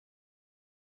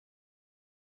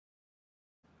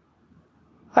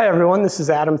Hi everyone, this is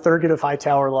Adam Thurgood of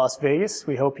Hightower, Las Vegas.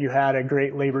 We hope you had a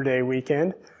great Labor Day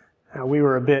weekend. We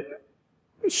were a bit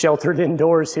sheltered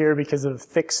indoors here because of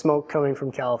thick smoke coming from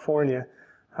California.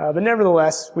 But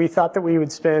nevertheless, we thought that we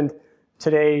would spend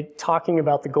today talking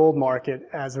about the gold market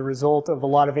as a result of a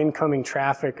lot of incoming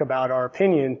traffic about our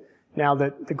opinion now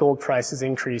that the gold price has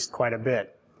increased quite a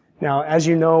bit. Now, as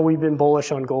you know, we've been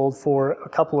bullish on gold for a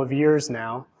couple of years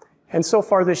now. And so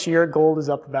far this year, gold is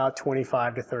up about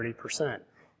 25 to 30%.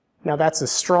 Now that's a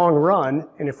strong run,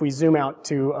 and if we zoom out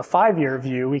to a 5-year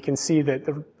view, we can see that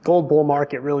the gold bull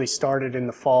market really started in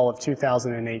the fall of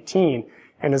 2018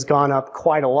 and has gone up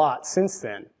quite a lot since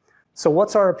then. So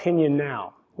what's our opinion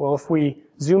now? Well, if we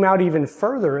zoom out even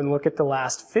further and look at the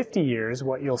last 50 years,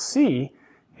 what you'll see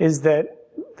is that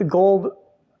the gold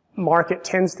market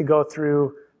tends to go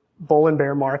through bull and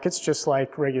bear markets just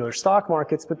like regular stock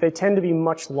markets, but they tend to be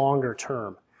much longer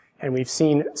term. And we've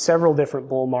seen several different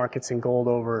bull markets in gold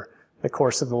over the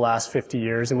course of the last 50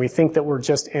 years, and we think that we're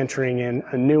just entering in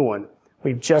a new one.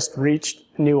 We've just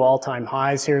reached new all-time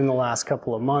highs here in the last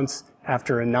couple of months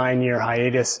after a 9-year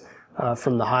hiatus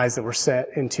from the highs that were set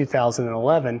in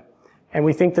 2011. And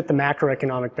we think that the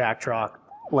macroeconomic backdrop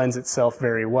lends itself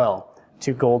very well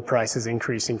to gold prices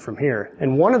increasing from here.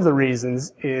 And one of the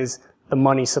reasons is the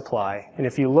money supply. And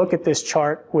if you look at this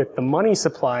chart with the money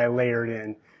supply layered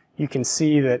in, you can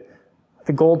see that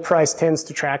the gold price tends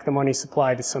to track the money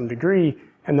supply to some degree,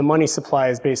 and the money supply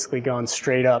has basically gone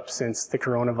straight up since the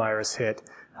coronavirus hit.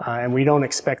 And we don't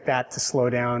expect that to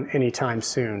slow down anytime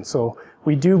soon. So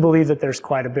we do believe that there's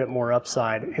quite a bit more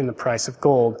upside in the price of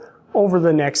gold over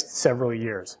the next several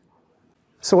years.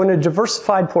 So in a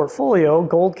diversified portfolio,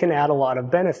 gold can add a lot of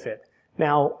benefit.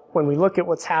 Now, when we look at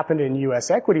what's happened in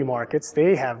U.S. equity markets,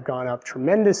 they have gone up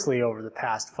tremendously over the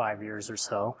past 5 years or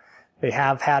so. They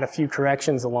have had a few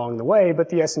corrections along the way, but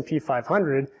the S&P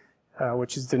 500,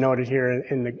 which is denoted here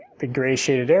in the gray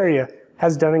shaded area,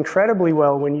 has done incredibly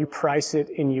well when you price it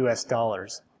in US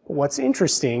dollars. What's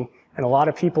interesting, and a lot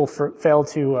of people fail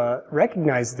to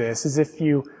recognize this, is if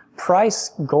you price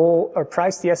gold or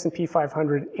price the S&P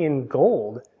 500 in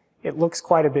gold, it looks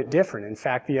quite a bit different. In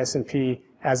fact, the S&P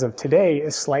as of today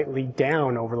is slightly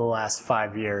down over the last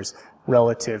 5 years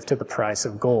relative to the price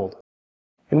of gold.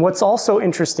 And what's also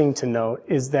interesting to note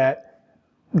is that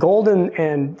gold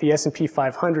and the S&P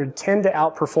 500 tend to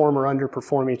outperform or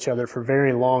underperform each other for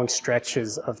very long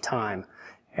stretches of time.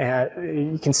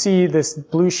 You can see this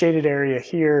blue shaded area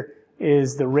here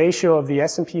is the ratio of the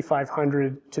S&P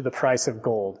 500 to the price of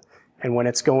gold. And when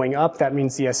it's going up, that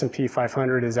means the S&P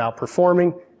 500 is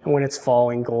outperforming, and when it's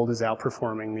falling, gold is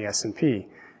outperforming the S&P.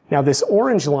 Now this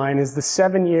orange line is the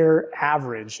 7-year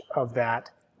average of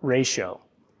that ratio.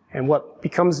 And what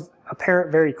becomes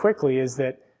apparent very quickly is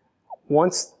that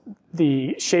once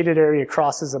the shaded area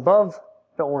crosses above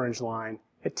the orange line,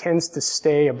 it tends to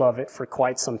stay above it for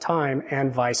quite some time,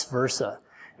 and vice versa.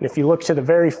 And if you look to the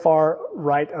very far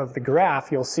right of the graph,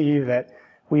 you'll see that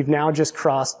we've now just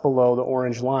crossed below the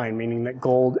orange line, meaning that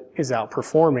gold is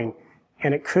outperforming.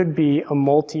 And it could be a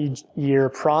multi-year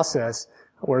process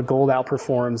where gold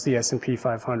outperforms the S&P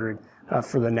 500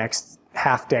 for the next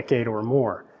half decade or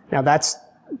more. Now that's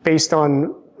based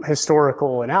on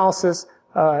historical analysis,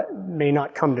 may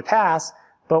not come to pass,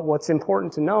 but what's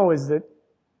important to know is that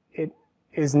it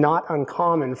is not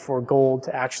uncommon for gold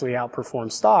to actually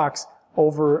outperform stocks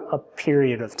over a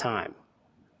period of time.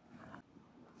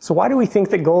 So why do we think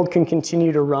that gold can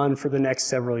continue to run for the next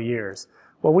several years?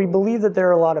 Well, we believe that there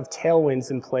are a lot of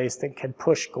tailwinds in place that can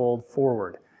push gold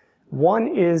forward. One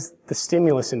is the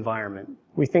stimulus environment.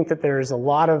 We think that there is a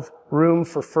lot of room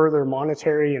for further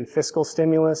monetary and fiscal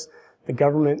stimulus. The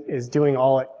government is doing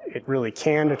all it really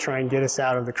can to try and get us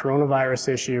out of the coronavirus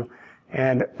issue.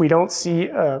 And we don't see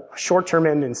a short-term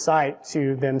end in sight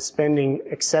to them spending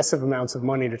excessive amounts of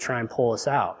money to try and pull us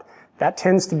out. That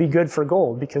tends to be good for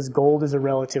gold because gold is a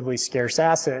relatively scarce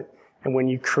asset. And when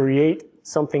you create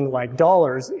something like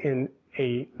dollars in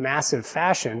a massive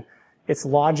fashion, it's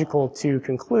logical to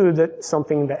conclude that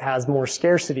something that has more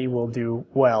scarcity will do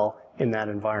well in that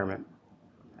environment.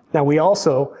 Now, we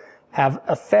also have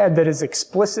a Fed that is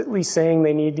explicitly saying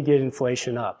they need to get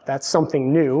inflation up. That's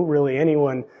something new. Really,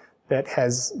 anyone that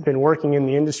has been working in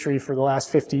the industry for the last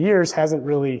 50 years hasn't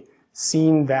really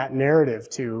seen that narrative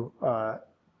too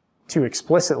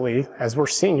explicitly as we're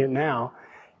seeing it now.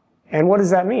 And what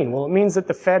does that mean? Well, it means that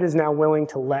the Fed is now willing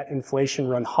to let inflation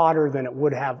run hotter than it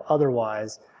would have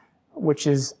otherwise, which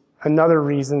is another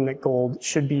reason that gold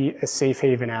should be a safe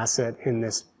haven asset in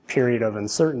this period of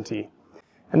uncertainty.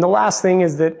 And the last thing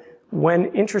is that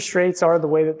When interest rates are the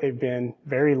way that they've been,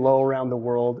 very low around the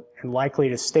world and likely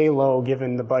to stay low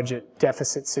given the budget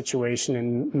deficit situation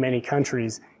in many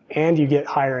countries, and you get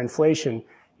higher inflation,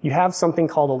 you have something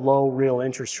called a low real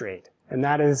interest rate. And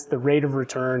that is the rate of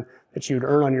return that you'd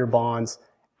earn on your bonds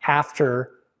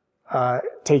after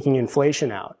taking inflation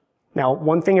out. Now,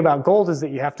 one thing about gold is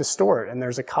that you have to store it, and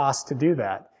there's a cost to do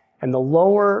that. And the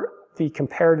lower the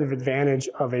comparative advantage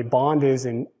of a bond is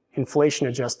in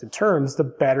inflation-adjusted terms, the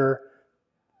better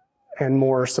and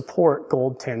more support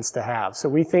gold tends to have. So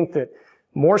we think that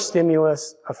more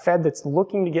stimulus, a Fed that's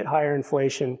looking to get higher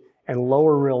inflation, and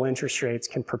lower real interest rates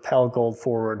can propel gold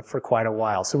forward for quite a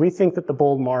while. So we think that the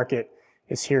bull market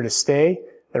is here to stay.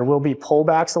 There will be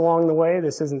pullbacks along the way.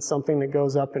 This isn't something that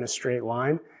goes up in a straight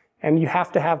line. And you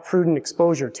have to have prudent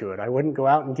exposure to it. I wouldn't go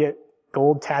out and get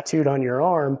gold tattooed on your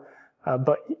arm,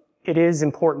 but it is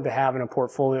important to have in a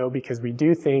portfolio because we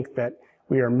do think that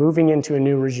we are moving into a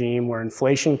new regime where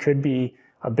inflation could be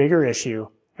a bigger issue,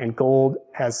 and gold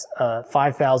has a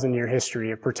 5,000-year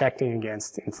history of protecting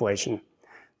against inflation.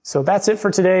 So that's it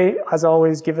for today. As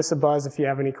always, give us a buzz if you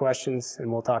have any questions,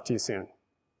 and we'll talk to you soon.